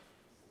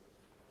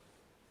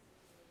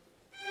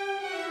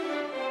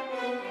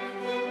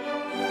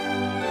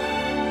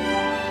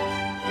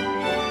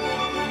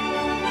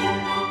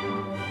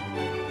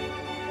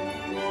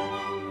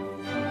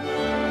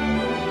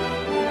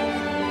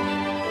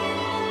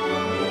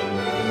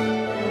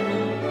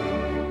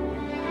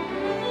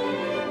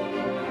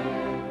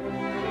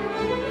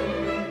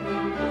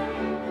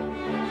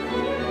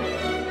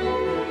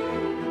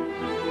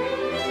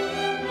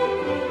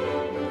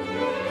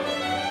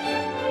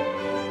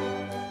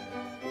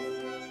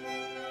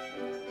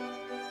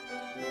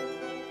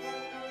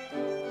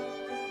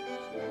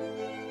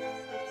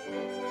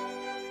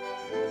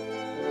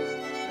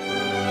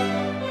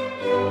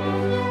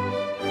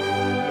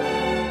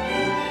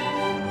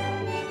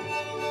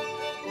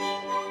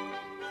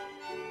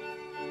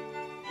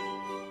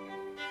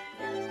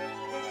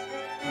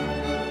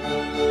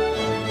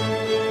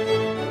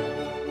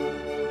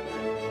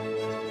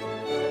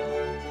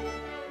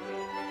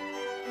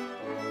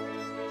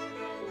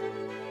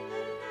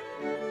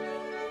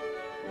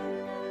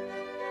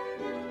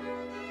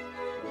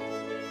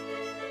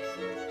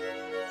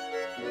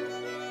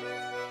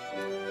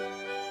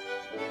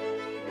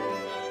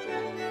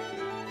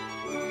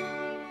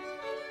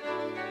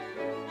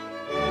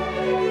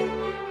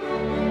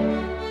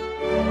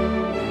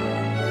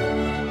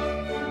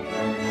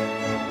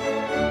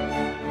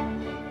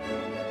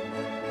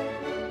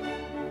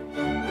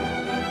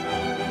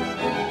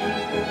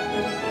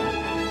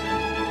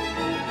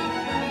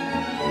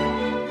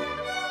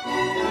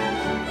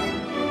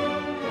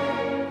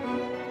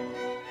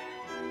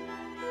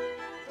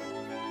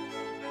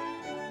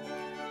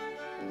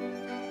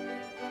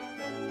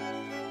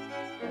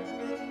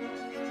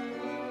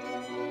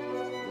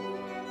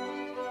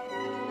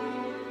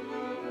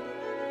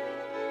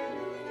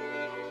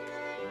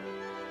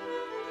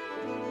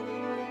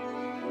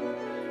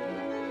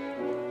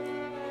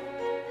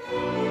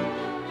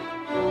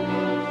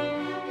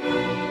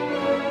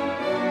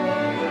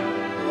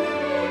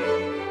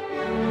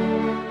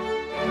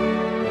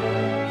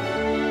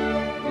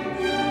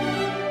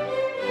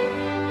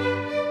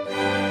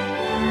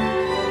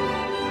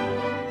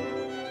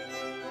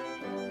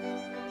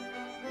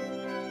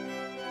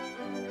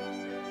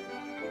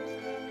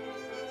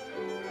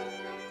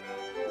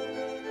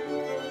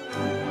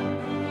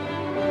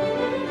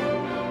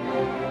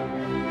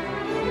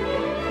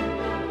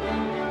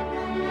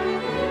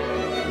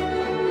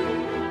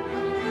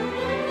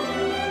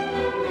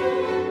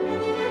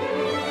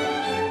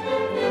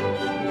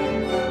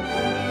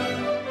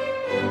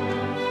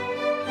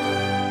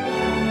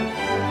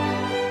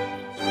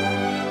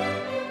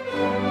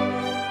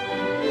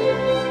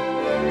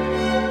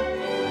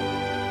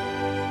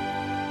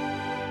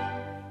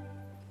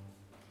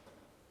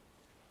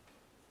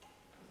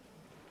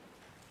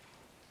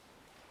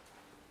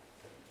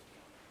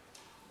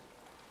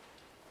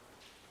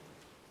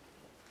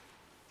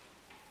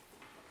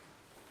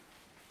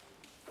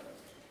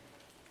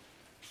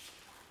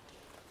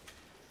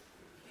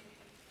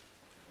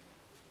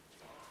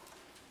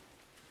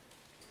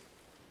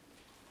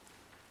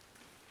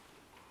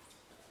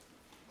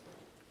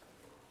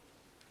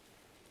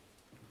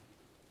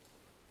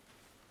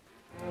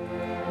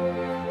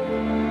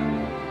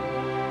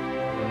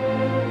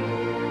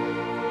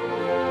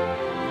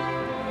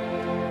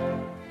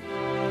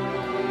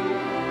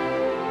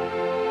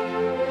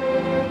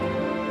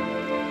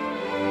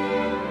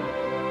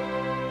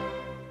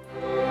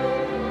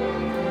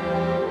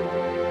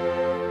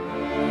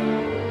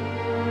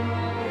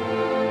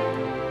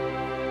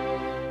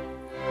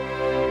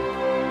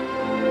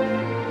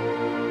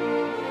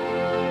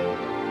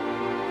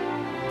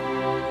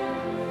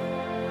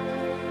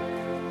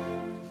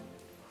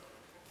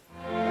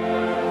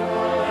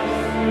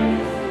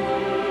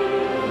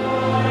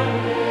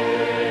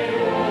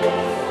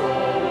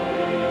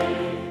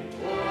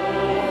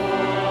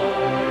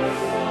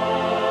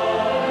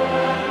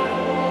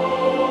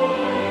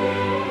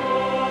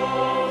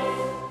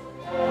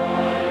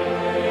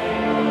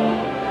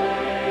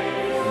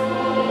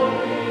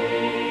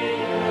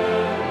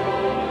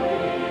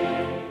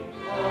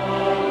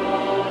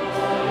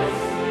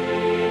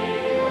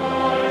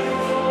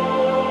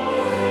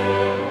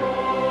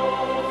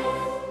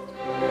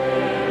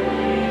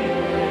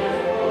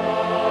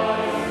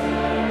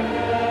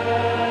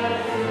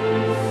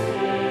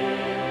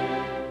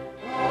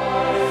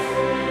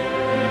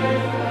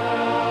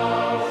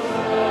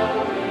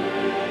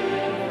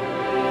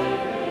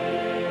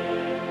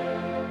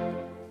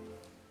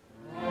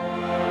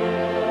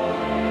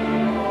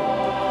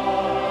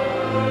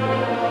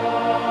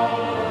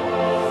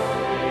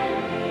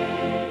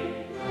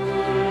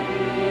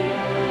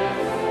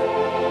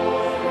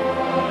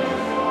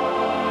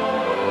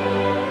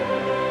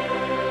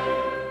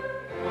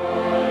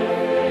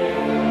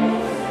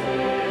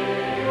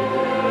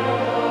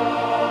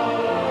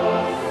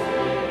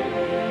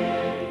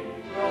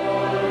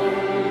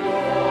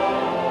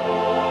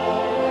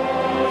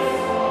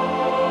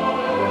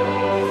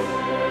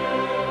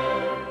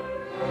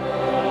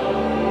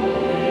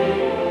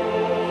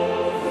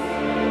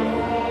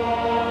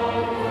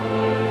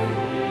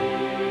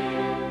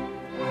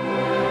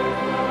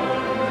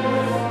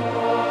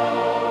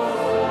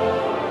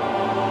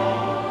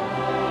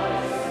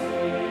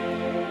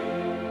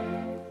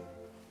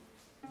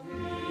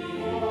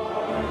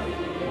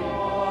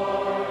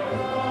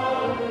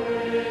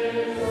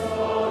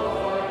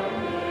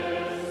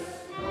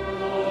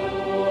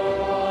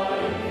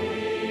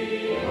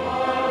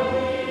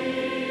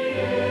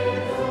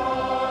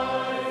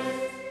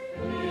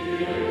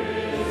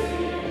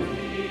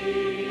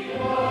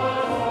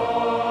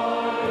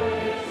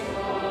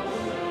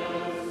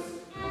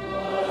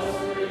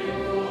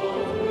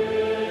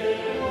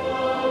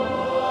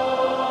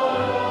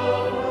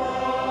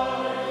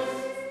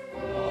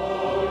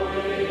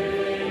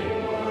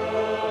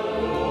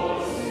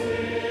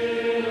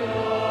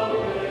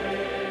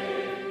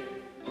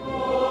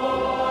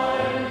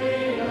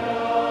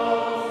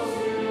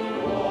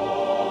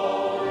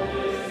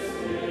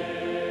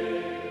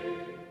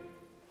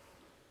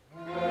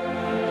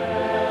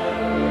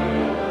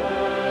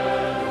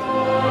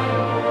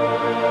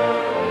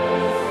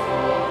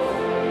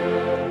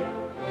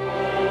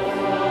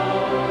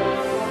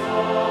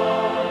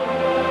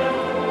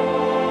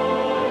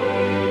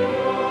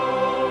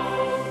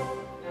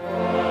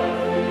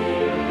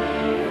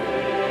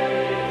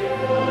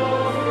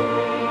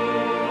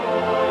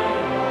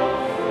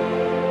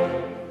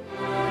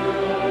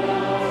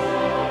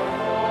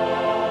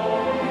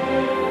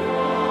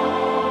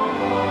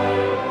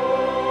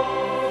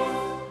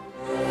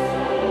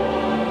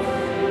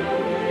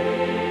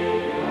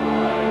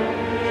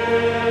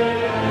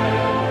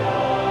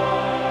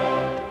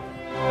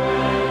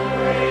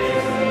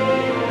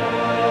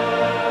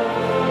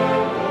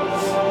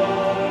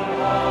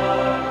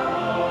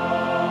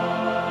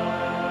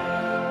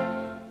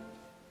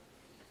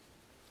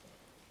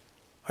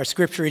Our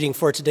scripture reading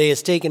for today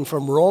is taken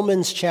from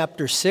Romans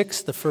chapter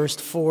 6, the first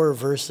 4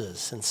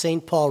 verses. And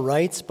St. Paul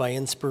writes by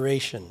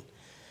inspiration,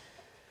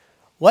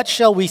 "What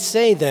shall we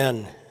say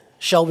then?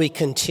 Shall we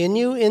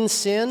continue in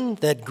sin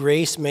that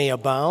grace may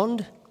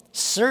abound?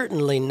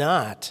 Certainly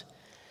not.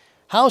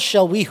 How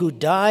shall we who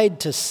died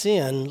to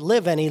sin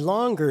live any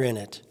longer in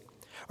it?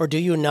 Or do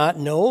you not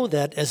know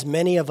that as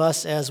many of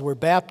us as were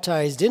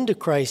baptized into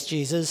Christ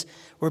Jesus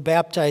were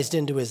baptized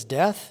into his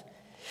death?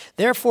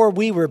 Therefore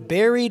we were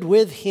buried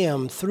with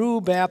him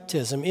through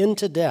baptism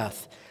into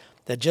death,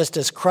 that just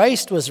as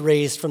Christ was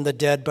raised from the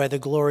dead by the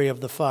glory of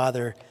the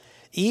Father,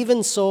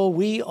 even so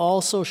we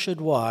also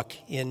should walk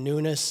in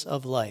newness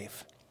of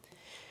life."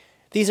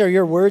 These are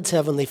your words,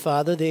 Heavenly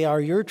Father. They are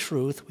your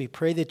truth. We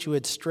pray that you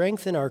would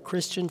strengthen our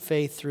Christian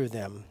faith through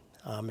them.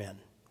 Amen.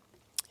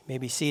 You may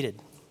be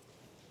seated.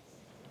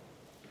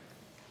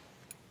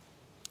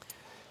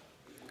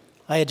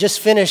 I had just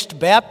finished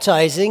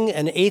baptizing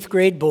an 8th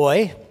grade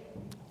boy.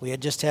 We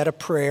had just had a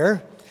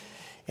prayer,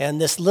 and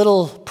this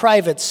little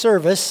private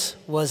service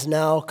was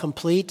now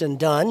complete and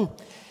done,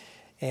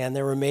 and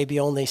there were maybe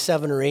only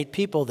 7 or 8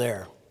 people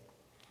there.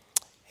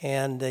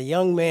 And the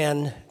young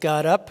man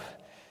got up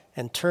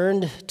and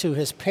turned to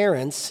his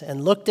parents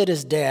and looked at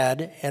his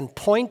dad and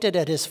pointed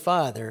at his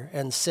father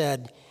and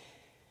said,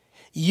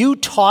 "You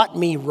taught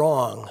me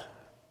wrong."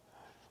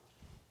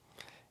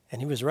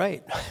 And he was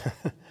right.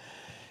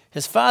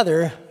 His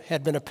father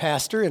had been a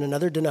pastor in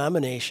another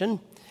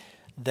denomination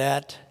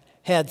that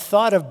had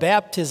thought of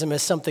baptism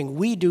as something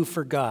we do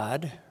for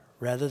God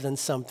rather than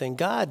something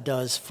God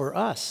does for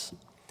us.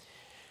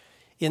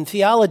 In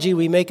theology,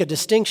 we make a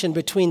distinction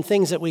between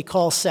things that we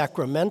call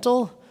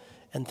sacramental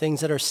and things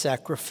that are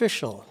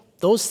sacrificial.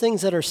 Those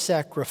things that are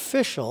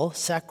sacrificial,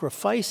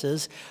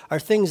 sacrifices, are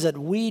things that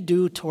we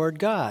do toward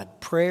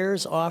God.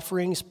 Prayers,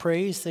 offerings,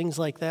 praise, things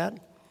like that.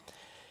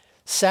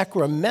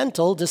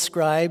 Sacramental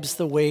describes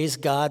the ways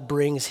God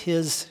brings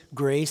his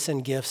grace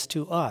and gifts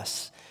to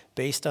us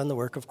based on the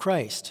work of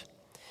Christ.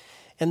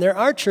 And there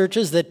are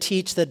churches that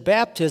teach that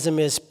baptism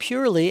is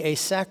purely a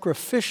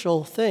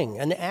sacrificial thing,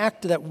 an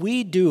act that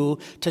we do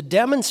to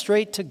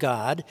demonstrate to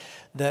God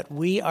that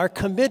we are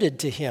committed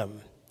to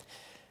him.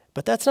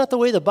 But that's not the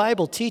way the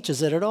Bible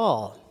teaches it at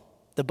all.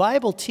 The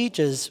Bible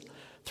teaches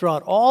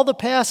throughout all the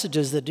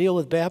passages that deal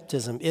with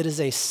baptism, it is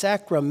a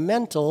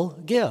sacramental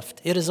gift.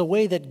 It is a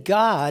way that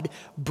God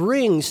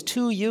brings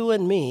to you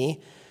and me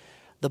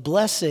the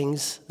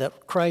blessings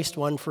that Christ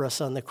won for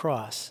us on the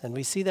cross. And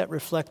we see that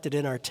reflected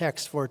in our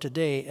text for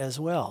today as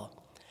well.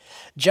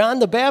 John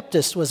the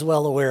Baptist was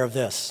well aware of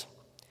this.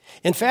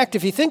 In fact,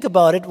 if you think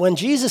about it, when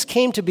Jesus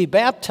came to be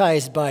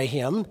baptized by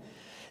him,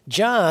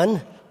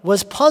 John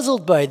was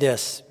puzzled by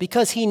this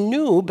because he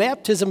knew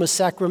baptism was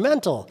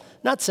sacramental,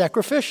 not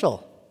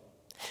sacrificial.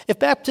 If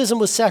baptism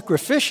was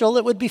sacrificial,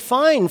 it would be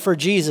fine for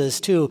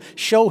Jesus to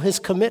show his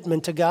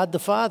commitment to God the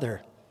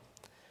Father.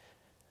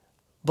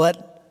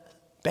 But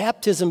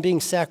baptism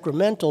being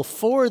sacramental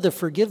for the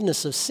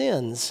forgiveness of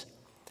sins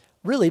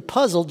really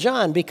puzzled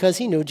John because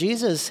he knew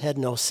Jesus had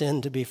no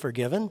sin to be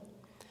forgiven.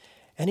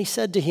 And he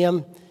said to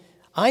him,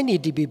 "I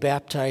need to be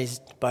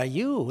baptized by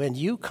you, and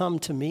you come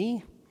to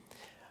me."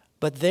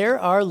 But there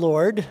our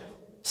Lord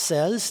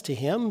says to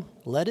him,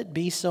 "Let it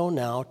be so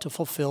now to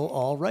fulfill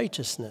all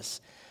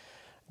righteousness."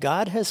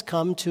 God has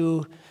come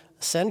to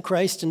send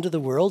Christ into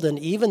the world, and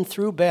even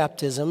through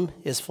baptism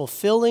is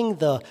fulfilling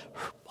the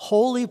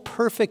holy,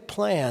 perfect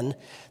plan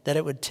that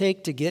it would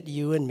take to get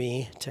you and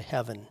me to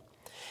heaven.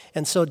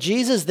 And so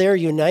Jesus there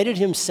united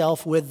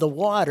himself with the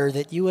water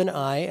that you and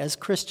I as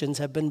Christians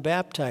have been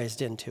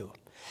baptized into.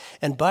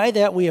 And by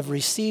that we have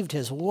received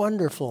his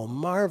wonderful,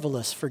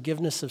 marvelous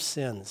forgiveness of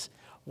sins,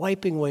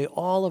 wiping away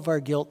all of our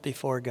guilt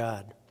before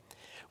God.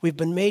 We've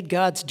been made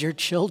God's dear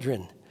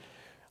children.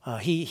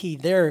 He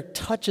there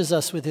touches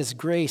us with his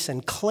grace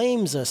and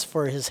claims us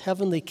for his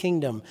heavenly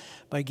kingdom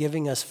by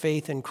giving us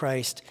faith in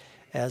Christ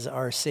as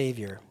our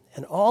Savior.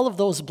 And all of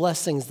those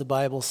blessings, the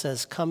Bible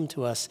says, come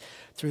to us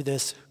through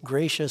this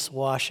gracious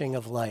washing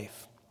of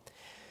life.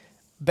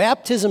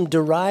 Baptism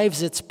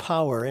derives its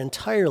power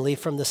entirely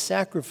from the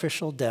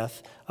sacrificial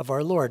death of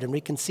our Lord, and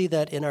we can see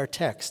that in our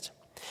text.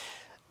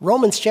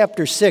 Romans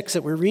chapter 6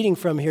 that we're reading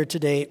from here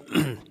today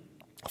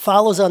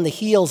follows on the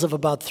heels of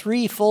about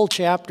 3 full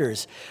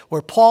chapters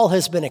where Paul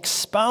has been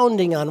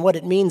expounding on what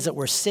it means that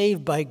we're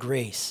saved by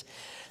grace,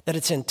 that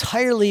it's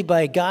entirely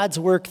by God's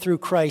work through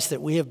Christ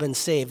that we have been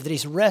saved, that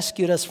he's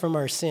rescued us from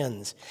our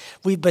sins.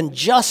 We've been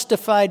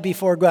justified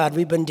before God.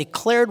 We've been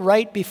declared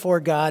right before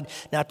God,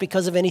 not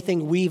because of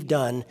anything we've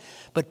done,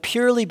 but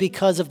purely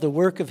because of the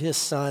work of his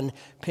Son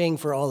paying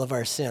for all of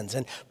our sins.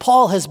 And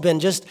Paul has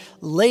been just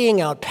laying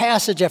out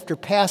passage after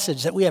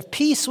passage that we have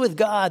peace with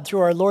God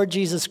through our Lord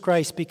Jesus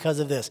Christ because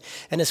of this.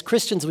 And as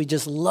Christians, we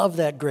just love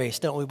that grace,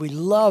 don't we? We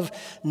love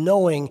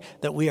knowing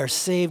that we are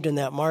saved in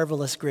that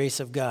marvelous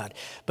grace of God.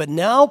 But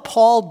now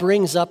Paul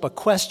brings up a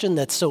question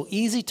that's so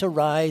easy to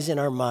rise in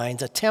our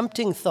minds, a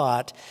tempting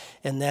thought,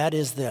 and that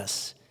is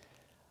this.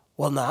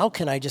 Well, now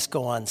can I just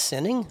go on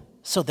sinning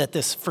so that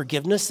this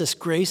forgiveness, this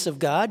grace of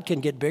God can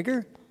get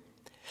bigger?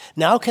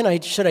 Now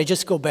should I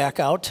just go back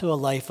out to a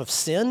life of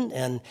sin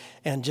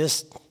and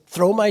just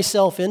throw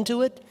myself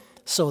into it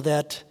so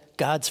that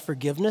God's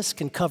forgiveness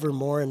can cover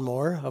more and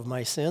more of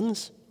my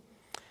sins?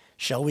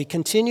 Shall we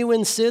continue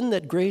in sin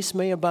that grace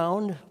may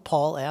abound?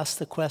 Paul asks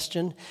the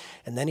question,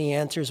 and then he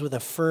answers with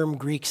a firm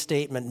Greek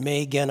statement,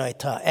 me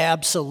geneita,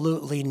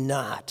 absolutely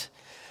not.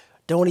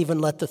 Don't even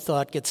let the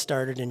thought get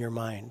started in your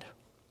mind.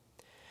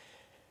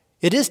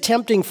 It is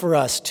tempting for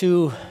us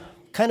to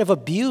kind of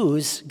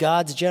abuse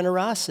God's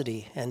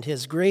generosity and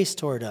his grace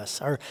toward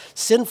us. Our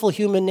sinful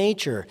human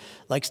nature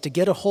likes to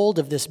get a hold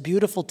of this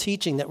beautiful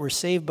teaching that we're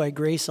saved by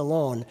grace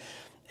alone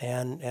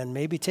and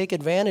maybe take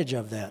advantage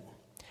of that.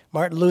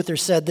 Martin Luther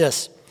said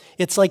this,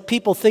 it's like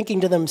people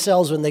thinking to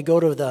themselves when they go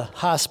to the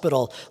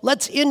hospital,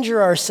 let's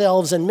injure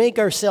ourselves and make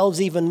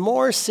ourselves even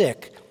more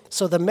sick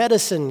so the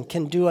medicine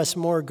can do us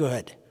more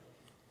good.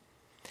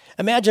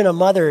 Imagine a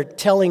mother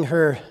telling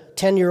her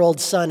 10-year-old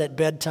son at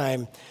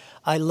bedtime,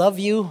 I love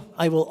you,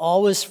 I will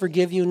always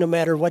forgive you no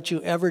matter what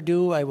you ever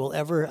do, I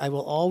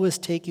will always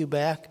take you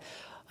back,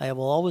 I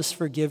will always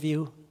forgive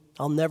you,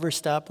 I'll never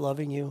stop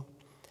loving you.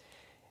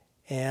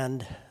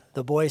 And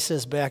the boy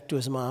says back to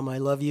his mom, I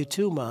love you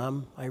too,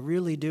 Mom, I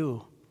really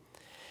do.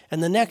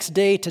 And the next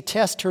day, to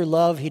test her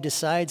love, he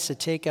decides to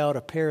take out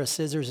a pair of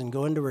scissors and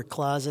go into her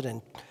closet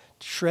and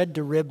shred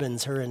to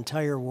ribbons her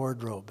entire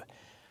wardrobe,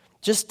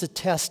 just to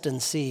test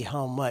and see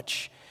how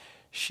much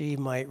she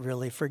might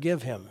really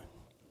forgive him.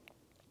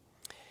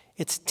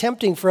 It's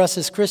tempting for us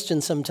as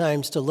Christians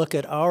sometimes to look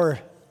at our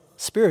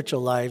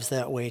spiritual lives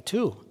that way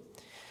too.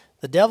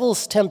 The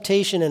devil's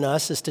temptation in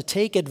us is to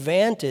take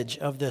advantage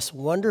of this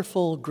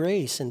wonderful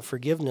grace and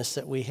forgiveness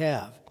that we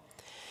have.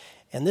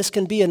 And this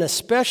can be an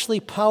especially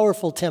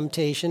powerful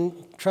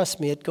temptation. Trust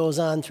me, it goes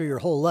on through your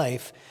whole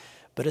life,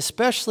 but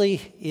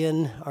especially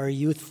in our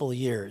youthful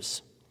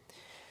years.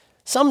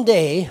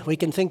 Someday, we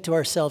can think to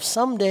ourselves,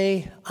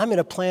 someday I'm going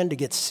to plan to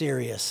get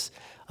serious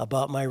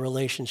about my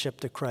relationship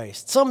to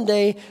Christ.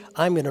 Someday,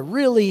 I'm going to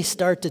really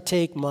start to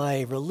take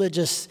my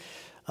religious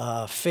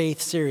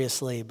faith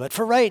seriously. But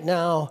for right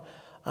now,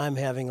 I'm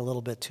having a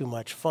little bit too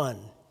much fun.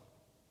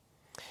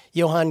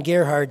 Johann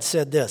Gerhard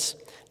said this,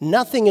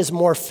 nothing is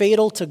more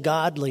fatal to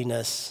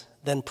godliness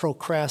than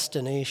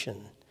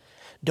procrastination.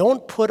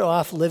 Don't put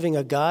off living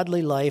a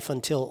godly life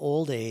until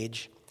old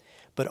age,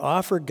 but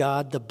offer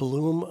God the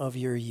bloom of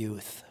your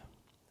youth.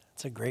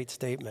 That's a great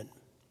statement.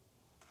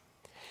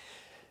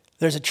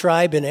 There's a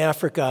tribe in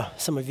Africa,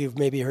 some of you have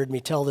maybe heard me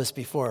tell this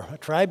before, a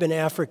tribe in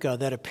Africa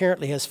that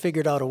apparently has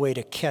figured out a way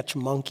to catch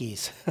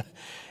monkeys.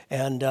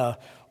 And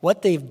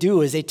what they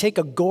do is they take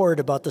a gourd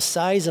about the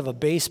size of a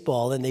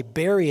baseball and they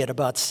bury it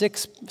about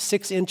six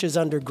inches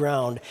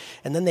underground,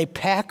 and then they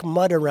pack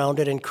mud around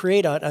it and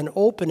create an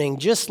opening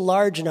just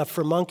large enough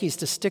for monkeys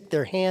to stick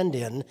their hand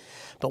in.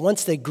 But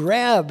once they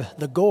grab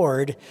the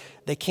gourd,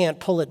 they can't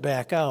pull it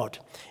back out.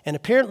 And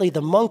apparently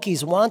the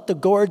monkeys want the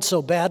gourd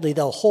so badly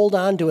they'll hold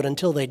on to it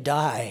until they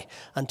die,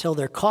 until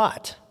they're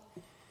caught.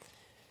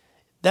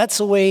 That's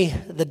the way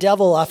the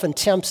devil often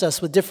tempts us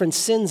with different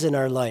sins in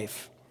our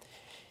life.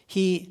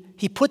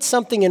 He puts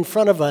something in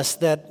front of us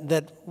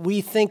that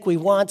we think we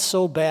want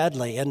so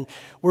badly, and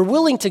we're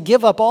willing to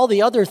give up all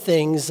the other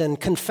things and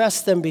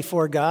confess them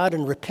before God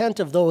and repent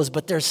of those,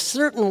 but there's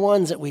certain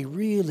ones that we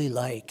really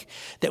like,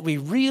 that we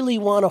really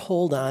want to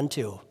hold on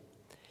to.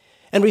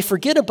 And we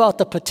forget about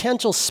the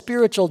potential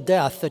spiritual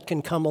death that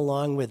can come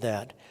along with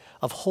that,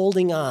 of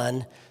holding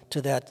on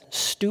to that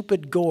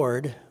stupid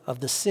gourd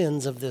of the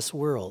sins of this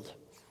world.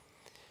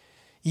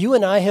 You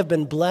and I have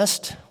been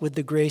blessed with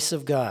the grace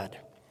of God.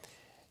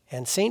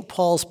 And St.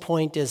 Paul's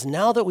point is,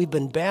 now that we've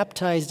been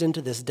baptized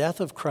into this death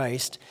of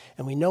Christ,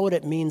 and we know what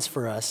it means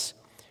for us,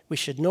 we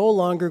should no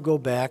longer go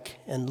back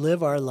and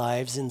live our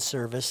lives in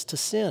service to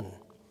sin.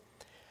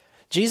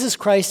 Jesus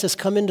Christ has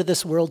come into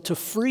this world to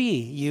free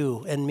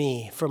you and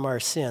me from our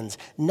sins,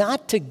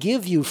 not to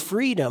give you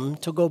freedom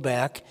to go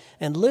back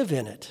and live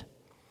in it.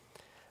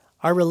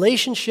 Our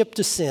relationship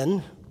to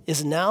sin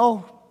is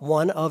now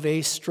one of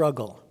a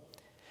struggle.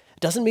 It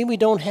doesn't mean we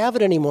don't have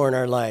it anymore in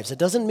our lives. It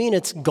doesn't mean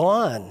it's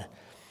gone.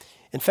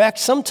 In fact,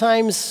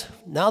 sometimes,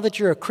 now that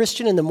you're a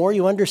Christian and the more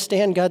you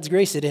understand God's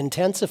grace, it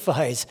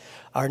intensifies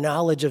our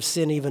knowledge of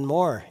sin even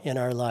more in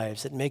our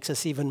lives. It makes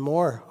us even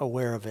more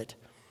aware of it.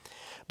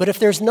 But if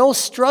there's no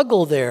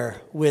struggle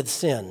there with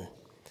sin,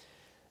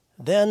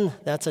 then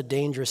that's a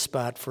dangerous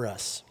spot for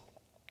us.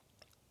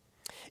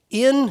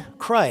 In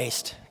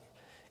Christ,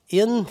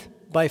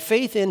 by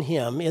faith in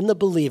Him, in the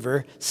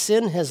believer,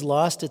 sin has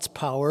lost its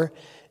power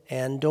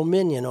and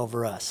dominion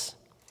over us.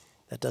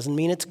 That doesn't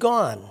mean it's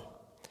gone.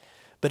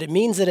 But it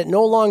means that it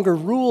no longer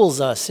rules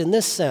us in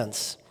this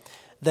sense,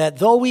 that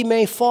though we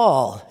may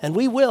fall, and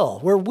we will,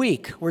 we're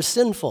weak, we're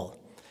sinful,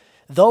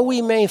 though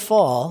we may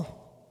fall,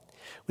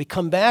 we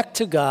come back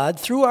to God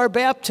through our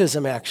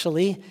baptism,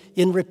 actually,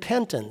 in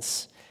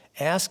repentance,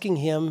 asking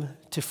Him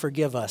to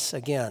forgive us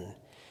again,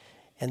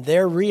 and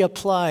there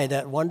reapply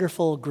that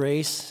wonderful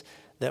grace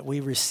that we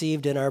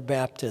received in our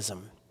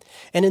baptism.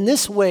 And in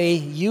this way,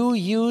 you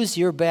use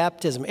your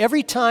baptism.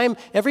 Every time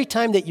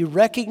that you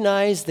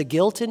recognize the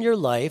guilt in your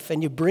life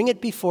and you bring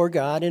it before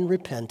God in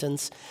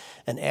repentance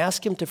and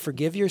ask Him to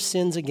forgive your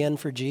sins again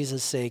for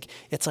Jesus' sake,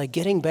 it's like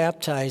getting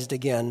baptized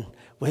again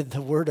with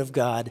the Word of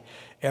God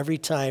every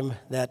time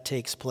that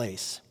takes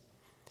place.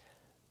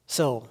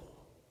 So,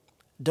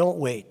 don't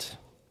wait.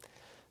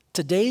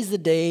 Today's the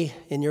day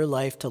in your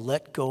life to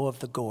let go of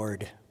the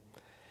gourd.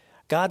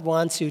 God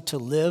wants you to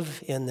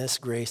live in this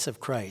grace of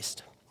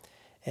Christ.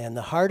 And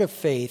the heart of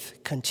faith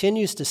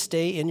continues to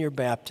stay in your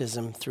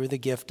baptism through the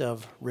gift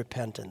of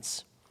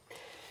repentance.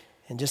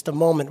 In just a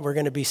moment, we're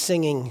going to be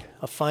singing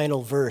a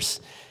final verse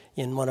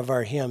in one of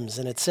our hymns,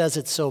 and it says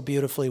it so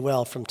beautifully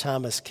well from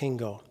Thomas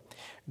Kingo.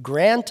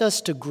 Grant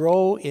us to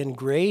grow in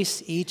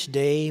grace each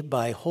day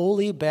by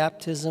holy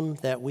baptism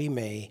that we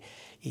may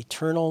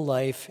eternal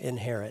life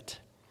inherit.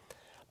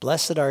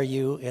 Blessed are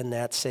you in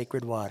that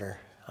sacred water.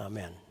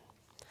 Amen.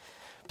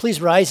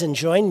 Please rise and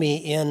join me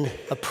in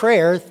a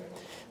prayer.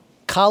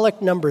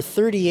 Collect number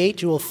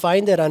 38, you will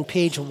find that on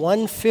page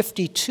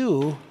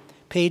 152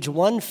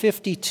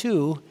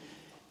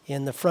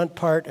 in the front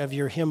part of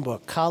your hymn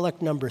book,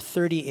 Collect number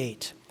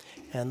 38.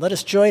 And let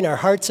us join our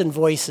hearts and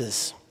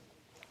voices.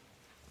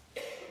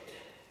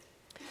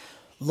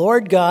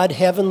 Lord God,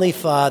 Heavenly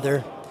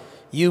Father,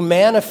 you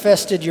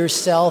manifested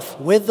yourself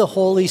with the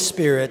Holy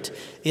Spirit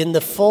in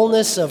the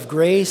fullness of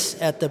grace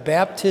at the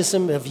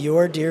baptism of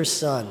your dear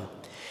Son,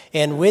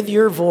 and with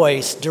your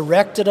voice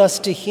directed us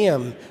to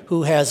Him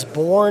who has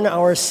borne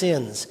our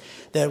sins,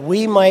 that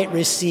we might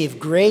receive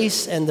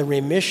grace and the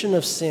remission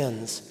of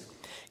sins.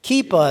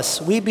 Keep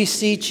us, we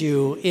beseech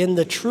you, in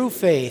the true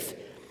faith,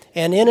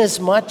 and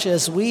inasmuch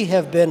as we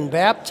have been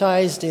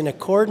baptized in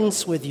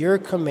accordance with your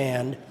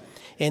command,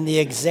 in the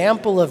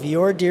example of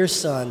your dear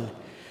Son,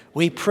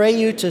 we pray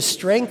you to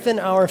strengthen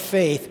our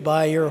faith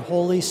by your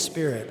Holy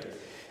Spirit,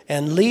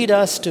 and lead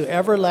us to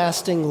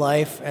everlasting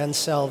life and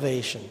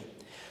salvation.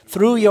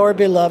 Through your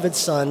beloved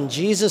Son,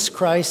 Jesus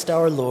Christ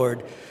our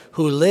Lord,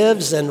 who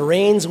lives and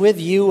reigns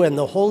with you and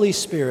the Holy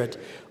Spirit,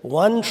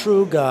 one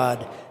true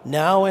God,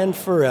 now and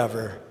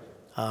forever.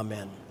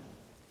 Amen.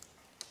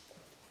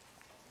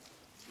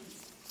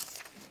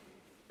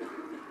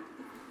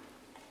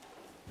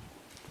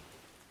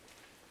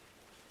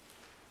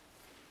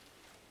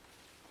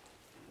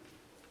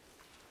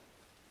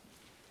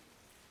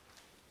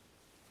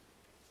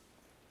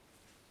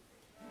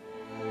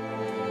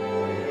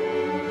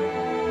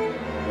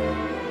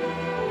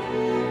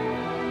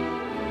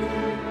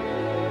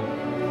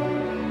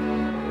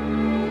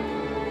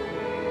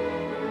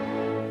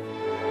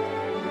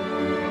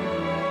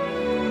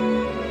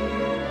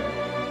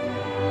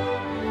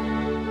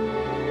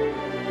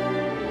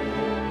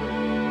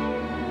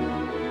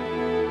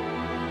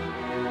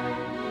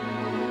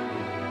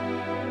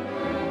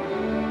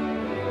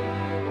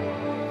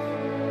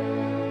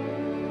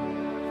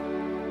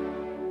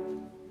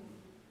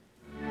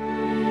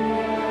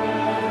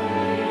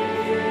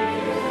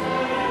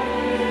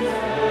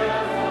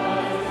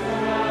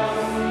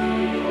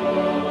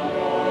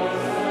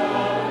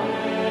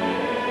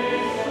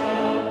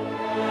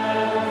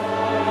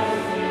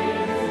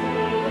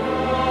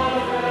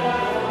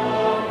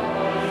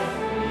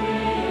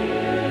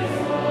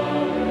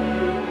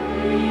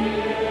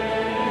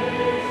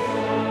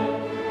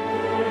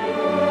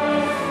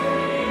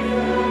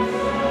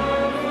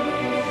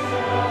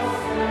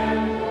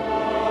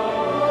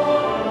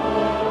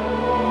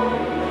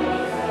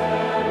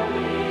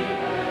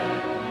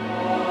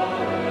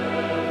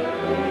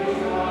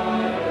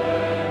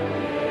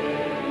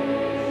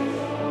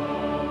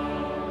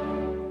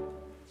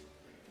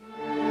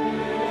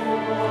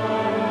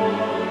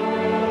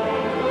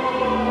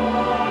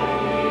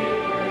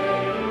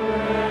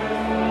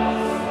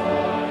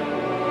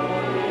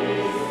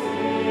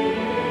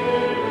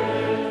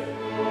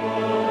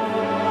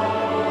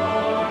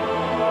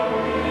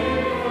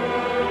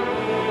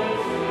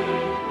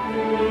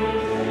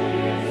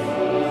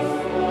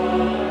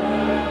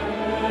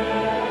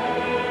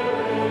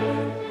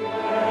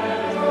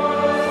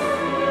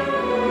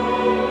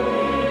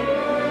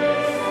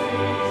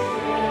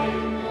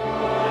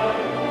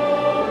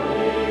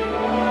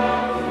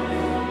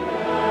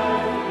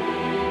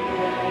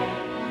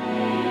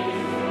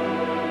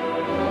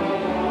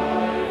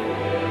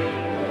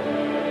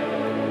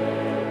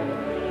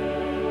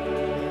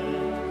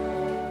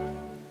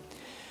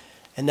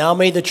 And now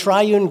may the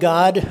triune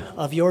God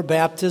of your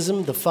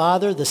baptism, the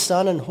Father, the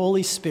Son, and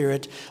Holy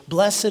Spirit,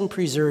 bless and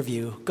preserve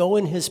you. Go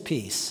in his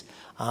peace.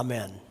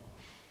 Amen.